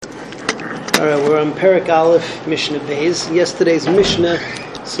Alright, we're on Perek Aleph, Mishnah Beis. Yesterday's Mishnah,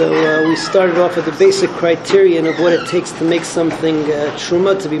 so we started off with the basic criterion of what it takes to make something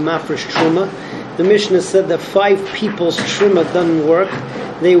truma, to be mafresh truma. The Mishnah said that 5 people's truma doesn't work.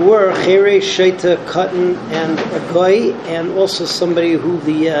 They were Cheresh, Shaita, Cotton, and a goy, and also somebody who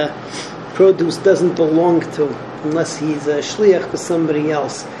the produce doesn't belong to, unless he's a shliach to somebody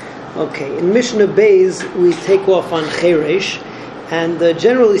else. Okay, in Mishnah Beis, we take off on Cheresh. And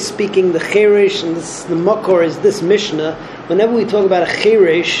generally speaking, the cheresh, and the makor is this Mishnah. Whenever we talk about a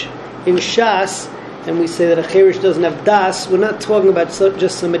cheresh in Shas, and we say that a cheresh doesn't have das, we're not talking about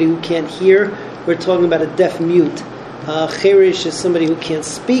just somebody who can't hear. We're talking about a deaf mute. Cheresh is somebody who can't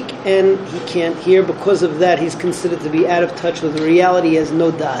speak and he can't hear. Because of that, he's considered to be out of touch with reality, has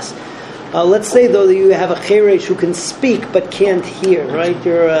no das. Let's say, though, that you have a cheresh who can speak but can't hear, right?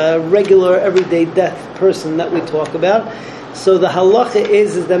 You're a regular, everyday deaf person that we talk about. So the halacha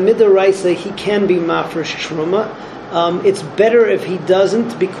is that midaraisa he can be mafresh truma. It's better if he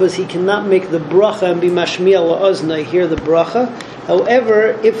doesn't, because he cannot make the bracha and be mashmiya la'ozna, hear the bracha.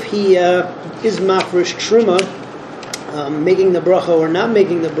 However, if he is mafresh truma, making the bracha or not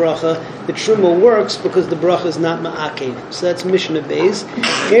making the bracha, the truma works because the bracha is not ma'akev. So that's Mishnah Beis.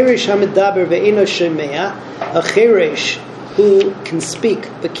 Cheresh hamidaber ve'eno shemea, a cheresh who can speak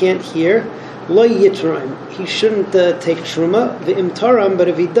but can't hear. Lo yitron, he shouldn't take truma. Ve'im taram, but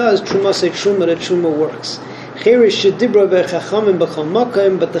if he does, truma say truma, the truma works. Cheresh shedibra ve'chachamim b'chol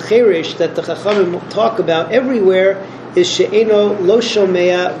makom, but the cheresh that the chachamim talk about everywhere is she'eno lo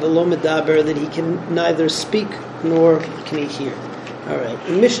shomea ve'lo medaber, that he can neither speak nor can he hear. All right.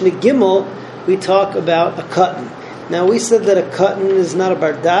 In Mishnah Gimel, we talk about a cotton. Now we said that a cotton is not a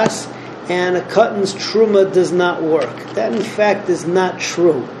bardas, and a cotton's truma does not work. That in fact is not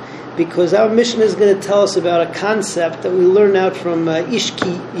true, because our Mishnah is going to tell us about a concept that we learn out from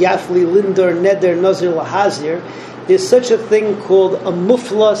Ishki, Yafli, Lindor, Neder, Nazir, Lahazir. There's such a thing called a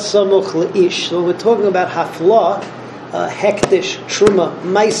mufla samuch le'ish. So we're talking about hafla, hektish, truma,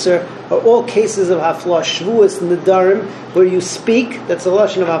 meiser, are all cases of hafla. Shvuas, nedarim, where you speak, that's a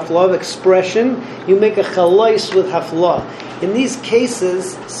lashon of hafla, of expression. You make a chalais with hafla. In these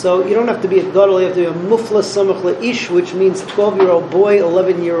cases, so you don't have to be a gadol, you have to be a mufla samuch le'ish, which means 12-year-old boy,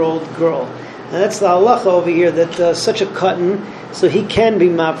 11-year-old girl. And that's the halacha over here, that such a cotton, so he can be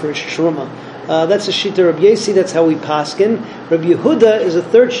mafresh truma. That's a shita Rabbi Yossi, that's how we paskin. Rabbi Yehuda is a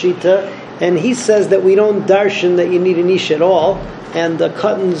third shita, and he says that we don't darshan that you need an ish at all, and the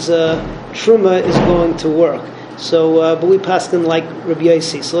cotton's truma is going to work. So, but we paskin like Rabbi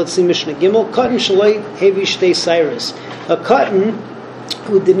Yossi. So let's see Mishnah Gimel. Cotton shaloi hevi shtei cyrus. A cotton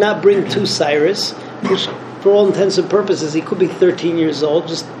who did not bring 2 cyrus, which for all intents and purposes he could be 13 years old,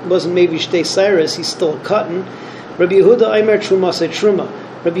 just wasn't maybe shtei cyrus, he's still a cotton. Rabbi Yehuda Aimer truma say truma.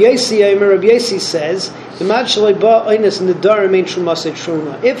 Rabbi Yossi says,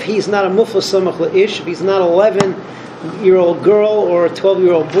 if he's not a mufla samach le'ish, if he's not an 11-year-old girl or a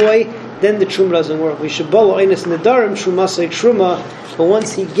 12-year-old boy, then the truma doesn't work. We should bolo einis nedarim truma say truma, but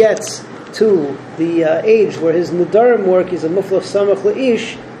once he gets to the age where his nedarim work is a mufla samach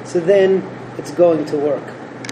le'ish, so then it's going to work.